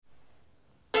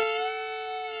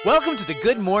Welcome to the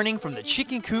Good Morning from the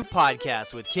Chicken Coop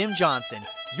podcast with Kim Johnson,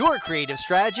 your creative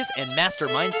strategist and master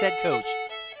mindset coach.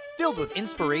 Filled with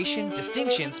inspiration,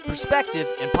 distinctions,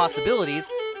 perspectives, and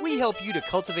possibilities, we help you to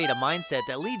cultivate a mindset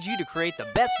that leads you to create the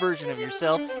best version of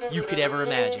yourself you could ever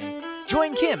imagine.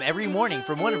 Join Kim every morning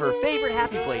from one of her favorite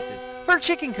happy places, her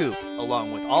chicken coop,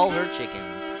 along with all her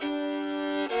chickens.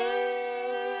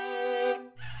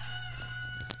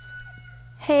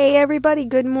 Hey everybody,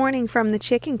 good morning from the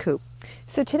chicken coop.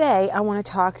 So today I want to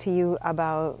talk to you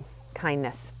about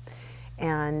kindness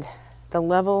and the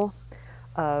level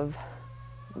of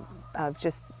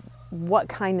just what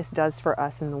kindness does for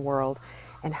us in the world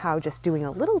and how just doing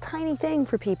a little tiny thing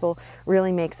for people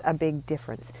really makes a big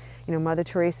difference. You know, Mother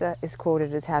Teresa is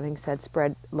quoted as having said,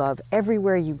 "Spread love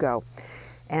everywhere you go."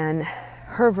 And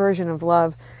her version of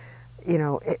love, you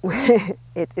know,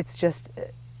 it's just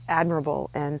admirable,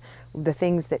 and the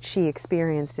things that she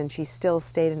experienced, and she still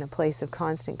stayed in a place of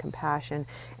constant compassion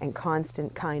and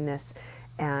constant kindness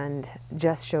and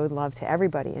just showed love to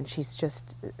everybody. And she's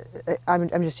just, I'm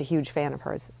just a huge fan of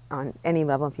hers on any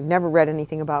level. If you've never read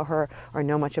anything about her or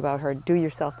know much about her, do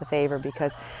yourself the favor,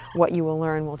 because what you will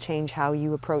learn will change how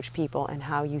you approach people and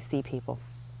how you see people.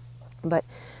 But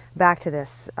back to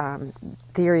this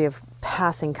theory of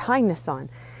passing kindness on.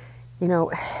 You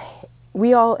know,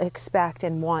 we all expect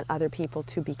and want other people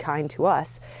to be kind to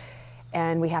us,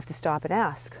 and we have to stop and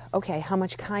ask, okay, how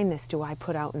much kindness do I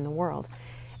put out in the world?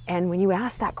 And when you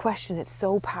ask that question, it's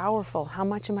so powerful. How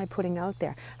much am I putting out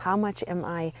there? How much am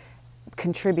I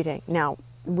contributing? Now,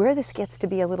 where this gets to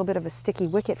be a little bit of a sticky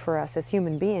wicket for us as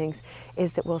human beings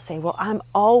is that we'll say, well, I'm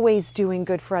always doing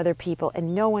good for other people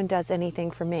and no one does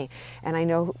anything for me. And I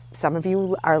know some of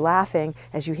you are laughing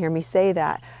as you hear me say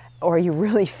that, or you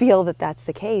really feel that that's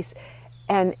the case.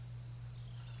 And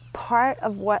part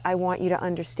of what I want you to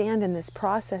understand in this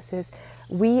process is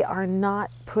we are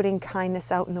not putting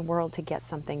kindness out in the world to get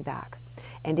something back.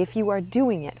 And if you are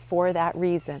doing it for that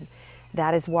reason,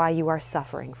 that is why you are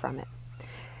suffering from it.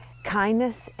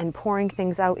 Kindness and pouring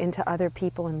things out into other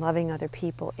people and loving other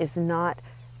people is not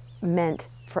meant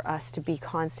for us to be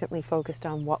constantly focused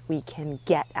on what we can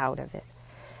get out of it.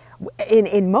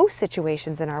 In most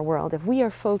situations in our world, if we are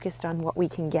focused on what we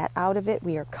can get out of it,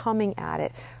 we are coming at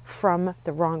it from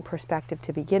the wrong perspective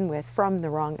to begin with, from the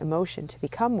wrong emotion to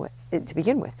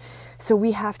begin with. So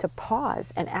we have to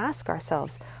pause and ask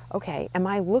ourselves, okay, am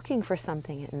I looking for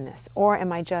something in this? Or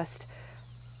am I just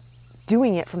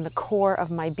doing it from the core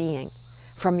of my being?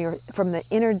 From the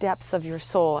inner depths of your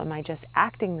soul, am I just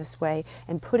acting this way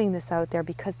and putting this out there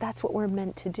because that's what we're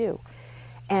meant to do?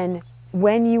 And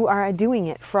when you are doing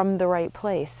it from the right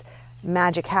place,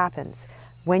 magic happens.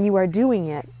 When you are doing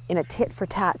it in a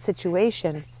tit-for-tat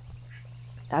situation,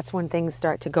 that's when things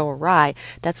start to go awry.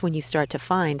 That's when you start to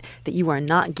find that you are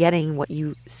not getting what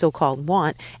you so-called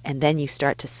want, and then you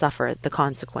start to suffer the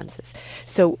consequences.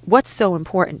 So what's so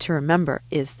important to remember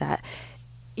is that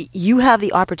you have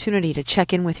the opportunity to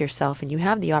check in with yourself, and you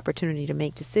have the opportunity to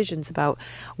make decisions about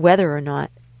whether or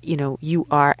not you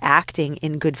are acting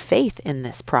in good faith in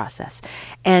this process.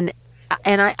 And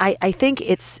I think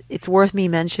it's worth me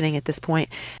mentioning at this point,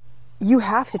 you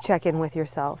have to check in with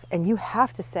yourself and you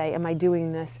have to say, am I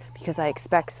doing this because I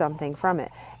expect something from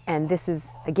it? And this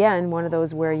is, again, one of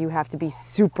those where you have to be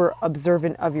super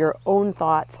observant of your own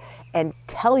thoughts and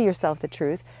tell yourself the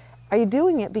truth. Are you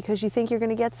doing it because you think you're going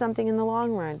to get something in the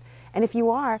long run? And if you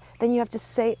are, then you have to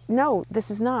say, no,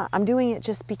 this is not. I'm doing it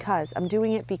just because. I'm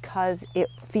doing it because it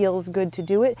feels good to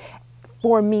do it,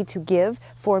 for me to give,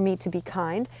 for me to be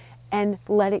kind, and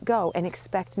let it go and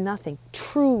expect nothing.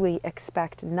 Truly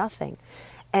expect nothing.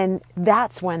 And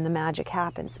that's when the magic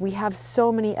happens. We have so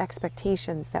many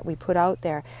expectations that we put out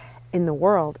there in the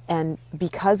world, and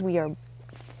because we are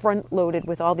front-loaded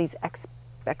with all these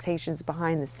expectations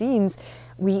behind the scenes,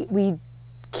 we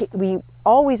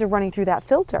always are running through that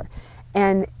filter.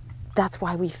 And that's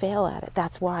why we fail at it.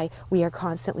 That's why we are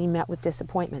constantly met with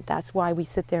disappointment. That's why we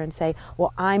sit there and say,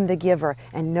 well, I'm the giver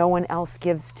and no one else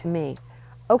gives to me.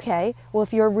 Okay, well,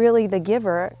 if you're really the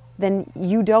giver, then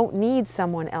you don't need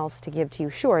someone else to give to you.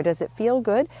 Sure, does it feel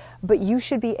good? But you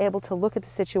should be able to look at the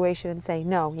situation and say,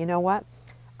 no, you know what?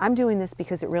 I'm doing this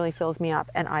because it really fills me up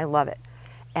and I love it.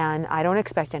 And I don't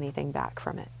expect anything back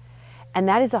from it. And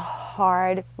that is a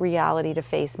hard reality to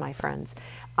face, my friends.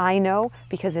 I know,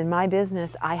 because in my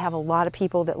business, I have a lot of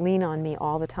people that lean on me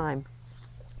all the time.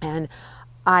 And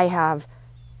I have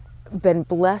been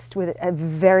blessed with a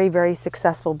very, very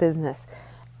successful business.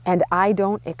 And I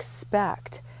don't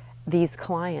expect these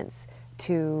clients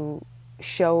to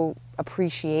show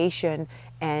appreciation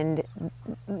and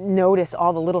notice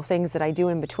all the little things that I do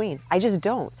in between. I just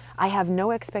don't. I have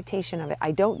no expectation of it.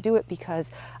 I don't do it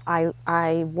because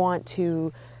I want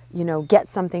to, get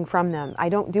something from them. I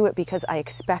don't do it because I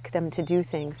expect them to do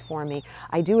things for me.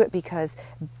 I do it because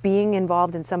being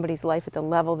involved in somebody's life at the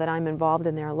level that I'm involved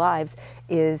in their lives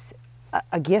is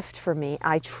a gift for me.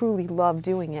 I truly love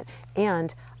doing it,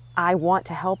 and I want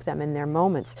to help them in their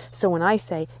moments. So when I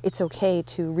say it's okay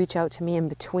to reach out to me in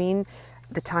between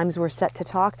the times we're set to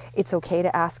talk, it's okay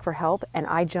to ask for help, and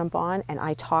I jump on and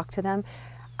I talk to them,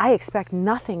 I expect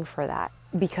nothing for that,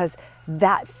 because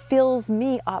that fills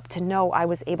me up to know I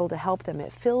was able to help them.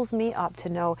 It fills me up to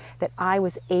know that I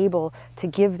was able to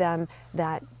give them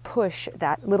that push,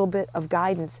 that little bit of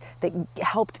guidance that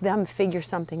helped them figure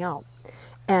something out.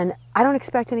 And I don't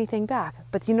expect anything back.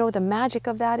 But the magic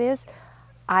of that is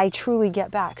I truly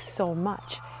get back so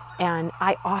much. And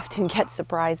I often get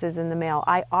surprises in the mail.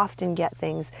 I often get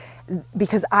things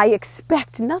because I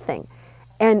expect nothing.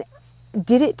 And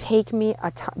did it take me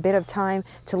a bit of time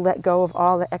to let go of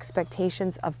all the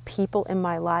expectations of people in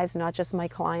my lives, not just my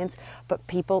clients, but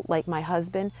people like my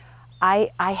husband? I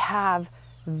have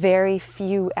very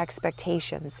few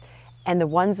expectations. And the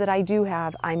ones that I do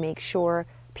have, I make sure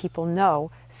people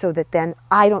know, so that then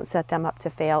I don't set them up to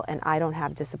fail and I don't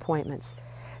have disappointments.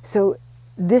 So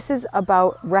this is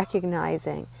about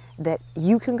recognizing that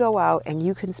you can go out and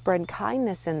you can spread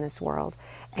kindness in this world,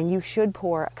 and you should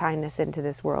pour kindness into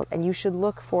this world, and you should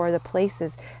look for the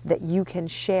places that you can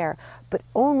share, but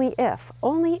only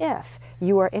if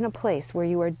you are in a place where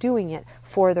you are doing it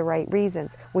for the right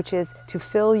reasons, which is to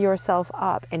fill yourself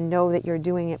up and know that you're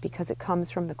doing it because it comes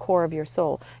from the core of your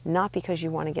soul, not because you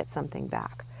want to get something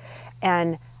back.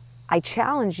 And I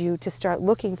challenge you to start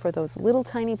looking for those little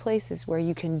tiny places where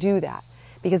you can do that,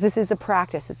 because this is a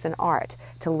practice, it's an art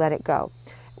to let it go,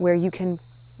 where you can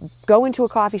go into a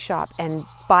coffee shop and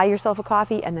buy yourself a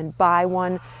coffee and then buy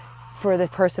one for the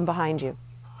person behind you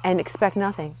and expect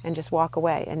nothing and just walk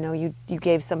away and know you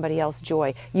gave somebody else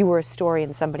joy. You were a story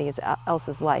in somebody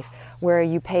else's life, where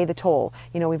you pay the toll.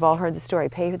 We've all heard the story.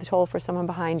 Pay the toll for someone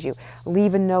behind you.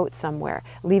 Leave a note somewhere.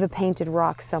 Leave a painted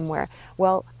rock somewhere.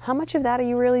 Well, how much of that are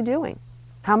you really doing?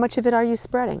 How much of it are you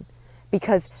spreading?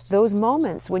 Because those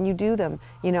moments when you do them,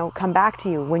 come back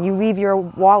to you. When you leave your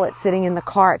wallet sitting in the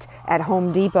cart at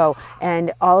Home Depot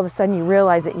and all of a sudden you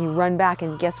realize it and you run back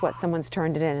and guess what? Someone's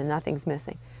turned it in and nothing's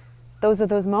missing. Those are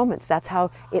those moments. That's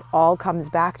how it all comes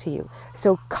back to you.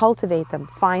 So cultivate them,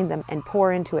 find them, and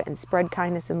pour into it and spread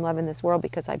kindness and love in this world,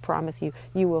 because I promise you,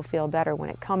 you will feel better when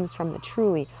it comes from the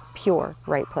truly pure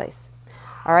right place.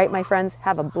 All right, my friends,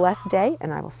 have a blessed day,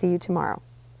 and I will see you tomorrow.